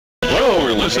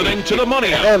listening to The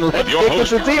Money Hour And with let's your take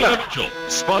host, it to Tina. Mitchell,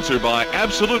 sponsored by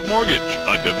Absolute Mortgage,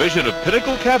 a division of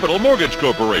Pinnacle Capital Mortgage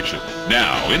Corporation.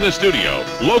 Now, in the studio,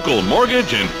 local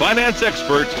mortgage and finance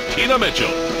expert, Tina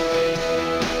Mitchell.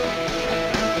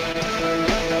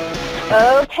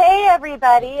 Okay,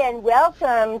 everybody, and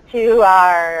welcome to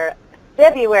our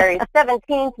February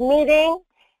 17th meeting.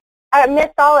 I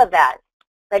missed all of that,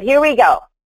 but here we go.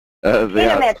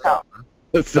 Tina Mitchell.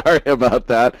 Sorry about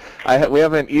that. We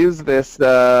haven't used this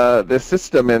this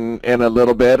system in a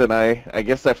little bit, and I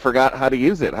guess I forgot how to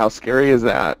use it. How scary is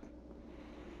that?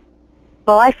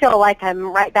 Well, I feel like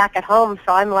I'm right back at home,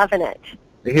 so I'm loving it.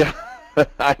 Yeah,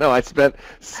 I know. I spent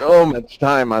so much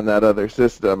time on that other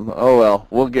system. Oh well,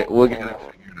 we'll get it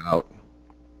figured out.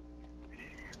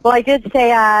 Well, I did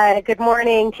say good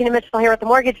morning, Tina Mitchell here with the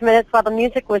Mortgage Minutes while the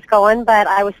music was going, but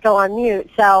I was still on mute.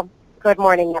 So, good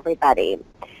morning, everybody.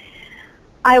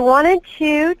 I wanted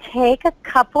to take a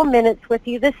couple minutes with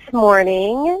you this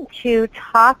morning to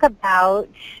talk about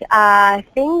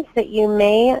things that you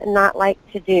may not like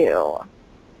to do.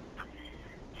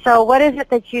 So what is it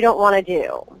that you don't want to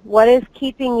do? What is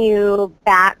keeping you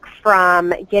back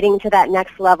from getting to that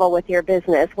next level with your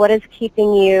business? What is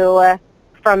keeping you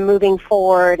from moving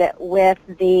forward with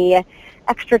the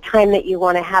extra time that you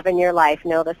want to have in your life?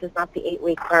 No, this is not the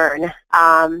 8-week burn,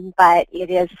 but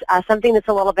it is something that's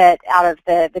a little bit out of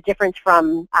the difference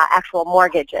from actual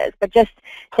mortgages, but just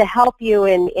to help you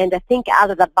and to think out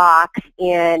of the box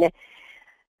in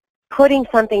putting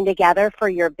something together for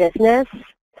your business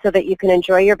so that you can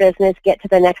enjoy your business, get to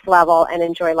the next level, and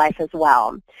enjoy life as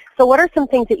well. So what are some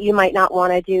things that you might not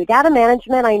want to do? Data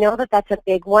management, I know that that's a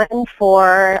big one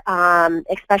for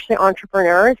especially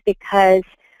entrepreneurs, because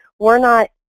we're not,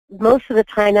 most of the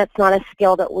time that's not a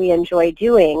skill that we enjoy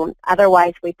doing.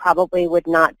 Otherwise, we probably would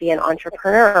not be an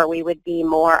entrepreneur. We would be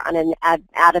more on an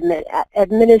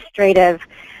administrative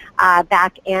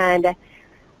back-end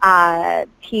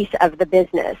piece of the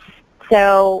business.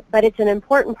 So, but it's an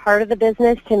important part of the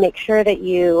business to make sure that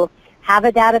you have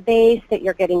a database, that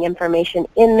you're getting information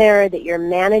in there, that you're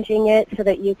managing it so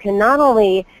that you can not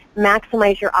only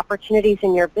maximize your opportunities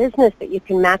in your business, but you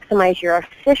can maximize your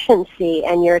efficiency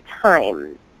and your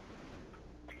time.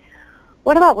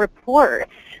 What about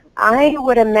reports? I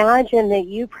would imagine that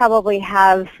you probably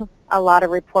have a lot of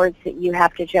reports that you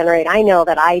have to generate. I know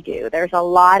that I do. There's a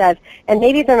lot of, and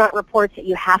maybe they're not reports that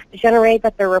you have to generate,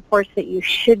 but they're reports that you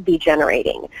should be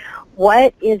generating.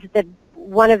 What is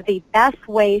one of the best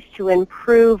ways to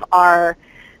improve our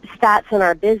stats in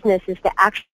our business is to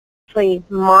actually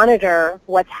monitor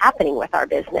what's happening with our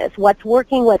business, what's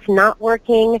working, what's not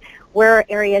working, where are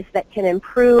areas that can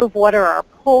improve, what are our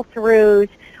pull-throughs,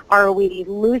 are we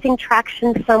losing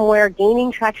traction somewhere, gaining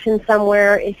traction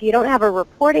somewhere? If you don't have a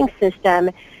reporting system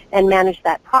and manage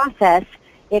that process,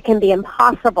 it can be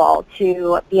impossible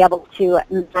to be able to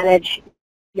manage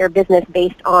your business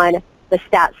based on the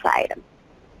stat side.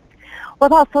 What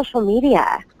about social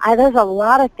media? There's a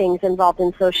lot of things involved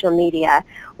in social media.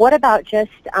 What about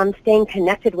just staying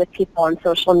connected with people on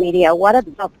social media? What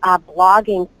about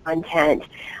blogging content?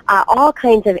 All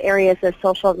kinds of areas of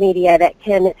social media that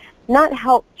can not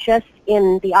help just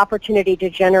in the opportunity to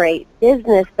generate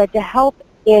business, but to help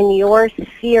in your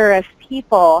sphere of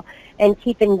people and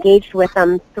keep engaged with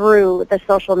them through the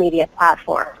social media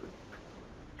platform.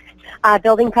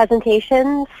 Building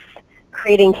presentations,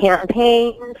 creating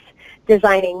campaigns,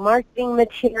 designing marketing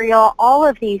material, all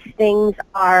of these things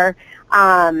are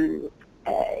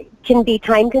can be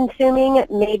time-consuming.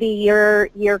 Maybe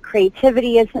your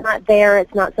creativity is not there.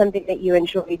 It's not something that you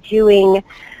enjoy doing.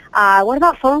 What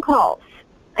about phone calls?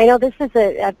 I know this is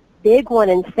a big one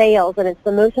in sales, and it's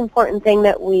the most important thing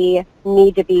that we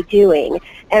need to be doing.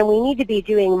 And we need to be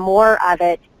doing more of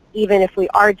it, even if we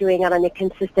are doing it on a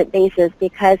consistent basis,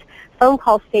 because phone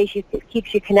calls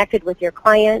keeps you connected with your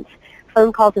clients.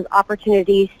 Phone calls is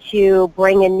opportunities to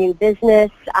bring in new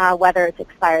business, whether it's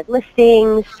expired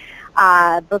listings,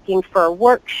 booking for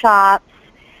workshops,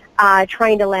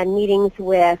 trying to land meetings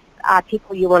with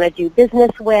people you want to do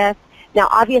business with. Now,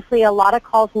 obviously, a lot of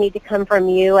calls need to come from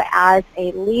you as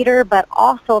a leader, but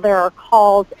also there are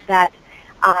calls that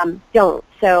don't.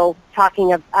 So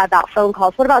talking about phone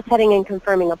calls, what about setting and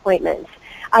confirming appointments?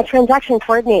 Transaction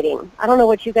coordinating. I don't know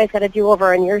what you guys got to do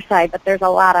over on your side, but there's a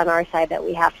lot on our side that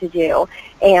we have to do,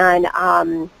 and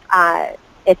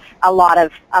it's a lot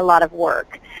of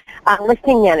work.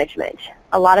 Listing management.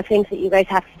 A lot of things that you guys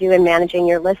have to do in managing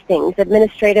your listings.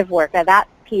 Administrative work. Now that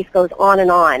piece goes on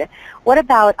and on. What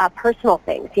about personal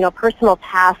things? You know, personal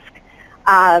tasks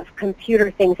of computer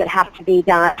things that have to be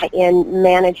done in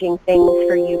managing things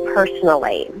for you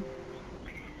personally.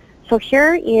 So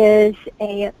here is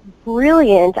a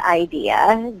brilliant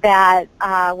idea that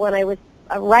when I was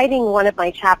writing one of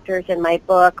my chapters in my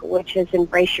book, which is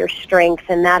Embrace Your Strengths,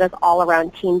 and that is all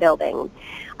around team building.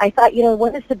 I thought,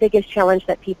 what is the biggest challenge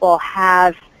that people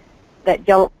have that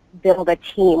don't build a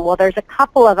team? Well, there's a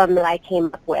couple of them that I came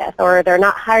up with, or they're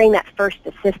not hiring that first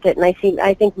assistant. And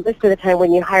I think most of the time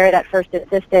when you hire that first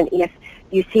assistant, if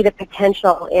you see the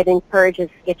potential, it encourages,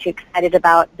 gets you excited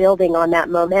about building on that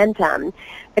momentum.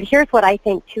 But here's what I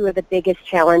think two of the biggest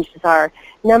challenges are.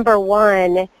 Number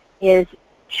one is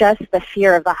just the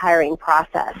fear of the hiring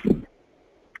process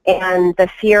and the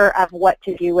fear of what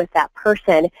to do with that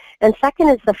person. And second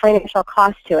is the financial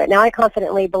cost to it. Now, I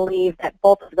confidently believe that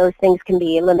both of those things can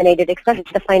be eliminated, especially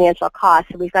the financial cost.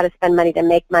 So we've got to spend money to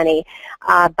make money.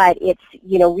 But it's,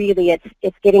 really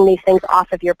it's getting these things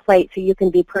off of your plate so you can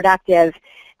be productive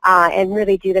and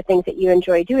really do the things that you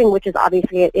enjoy doing, which is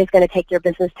obviously is going to take your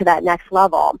business to that next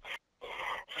level.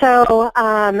 So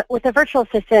with a virtual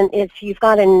assistant, you've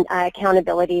got an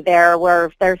accountability there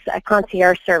where there's a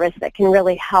concierge service that can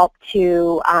really help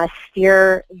to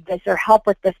steer this or help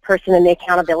with this person in the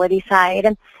accountability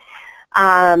side.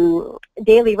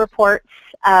 Daily reports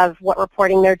of what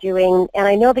reporting they're doing. And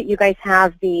I know that you guys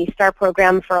have the STAR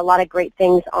program for a lot of great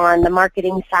things on the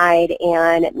marketing side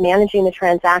and managing the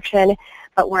transaction.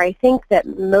 But where I think that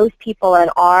most people in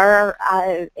our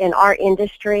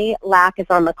industry lack is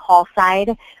on the call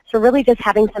side. So really just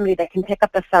having somebody that can pick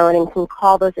up the phone and can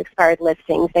call those expired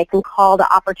listings. They can call the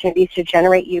opportunities to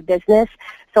generate you business.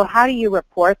 So how do you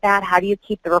report that? How do you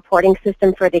keep the reporting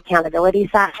system for the accountability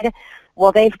side?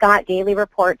 Well, they've got daily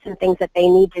reports and things that they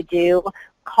need to do.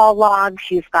 Call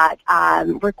logs. You've got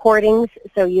recordings,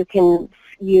 so you can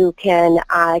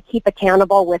keep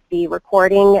accountable with the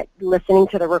recording, listening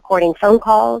to the recording phone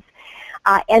calls.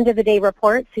 End of the day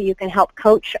reports, so you can help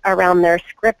coach around their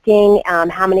scripting,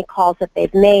 how many calls that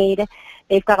they've made.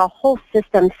 They've got a whole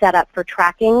system set up for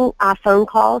tracking phone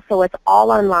calls, so it's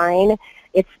all online.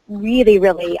 It's really,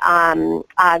 really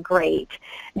great.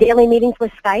 Daily meetings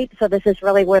with Skype, so this is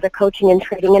really where the coaching and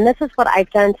trading, and this is what I've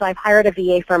done. So I've hired a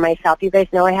VA for myself. You guys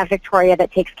know I have Victoria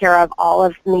that takes care of all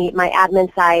of my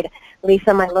admin side,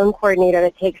 Lisa, my loan coordinator,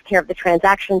 that takes care of the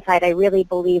transaction side. I really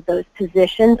believe those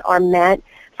positions are meant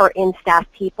for in-staff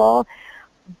people.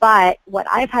 But what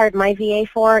I've hired my VA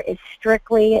for is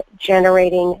strictly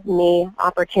generating me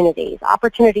opportunities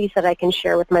that I can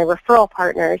share with my referral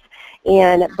partners,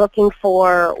 and booking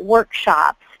for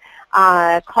workshops,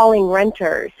 calling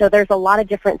renters. So there's a lot of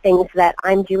different things that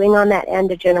I'm doing on that end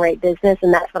to generate business,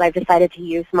 and that's what I've decided to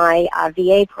use my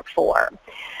VA for.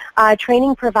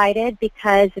 Training provided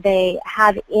because they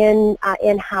have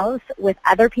in-house with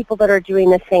other people that are doing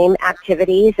the same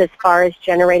activities as far as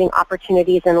generating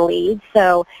opportunities and leads.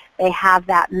 So they have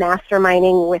that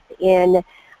masterminding within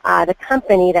the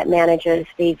company that manages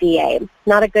the VA.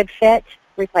 Not a good fit,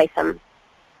 replace them.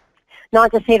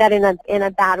 Not to say that in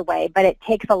a bad way, but it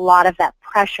takes a lot of that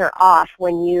pressure off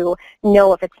when you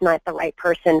know if it's not the right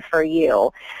person for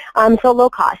you. So low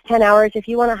cost, 10 hours. If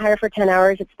you want to hire for 10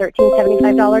 hours, it's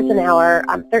 $13.75 an hour,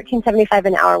 $13.75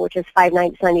 an hour, which is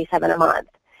 $597 a month.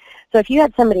 So if you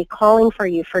had somebody calling for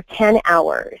you for 10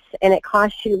 hours and it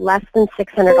cost you less than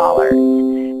 $600,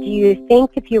 do you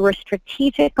think if you were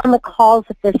strategic on the calls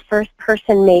that this first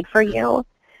person made for you,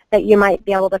 that you might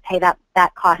be able to pay that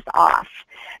cost off?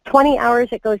 20 hours,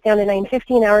 it goes down to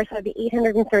 $9.50 an hour, so it would be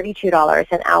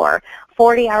 $832 an hour.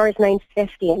 40 hours,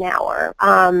 $9.50 an hour,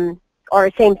 or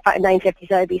same $9.50,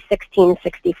 so it would be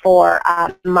 $16.64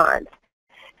 a month.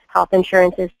 Health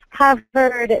insurance is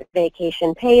covered,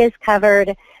 vacation pay is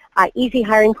covered. Easy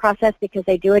hiring process because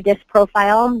they do a DISC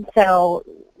profile, so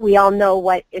we all know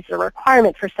what is the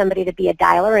requirement for somebody to be a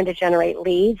dialer and to generate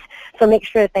leads, so make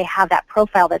sure that they have that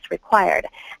profile that's required.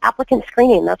 Applicant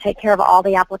screening, they'll take care of all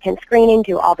the applicant screening,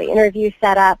 do all the interview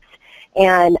setups,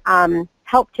 and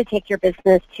help to take your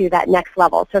business to that next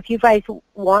level. So if you guys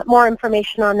want more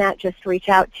information on that, just reach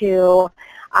out to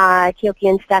Keoki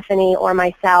and Stephanie or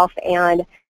myself, and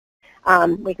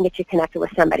we can get you connected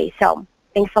with somebody. So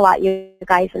thanks a lot, you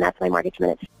guys, and that's my Mortgage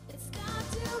Minutes.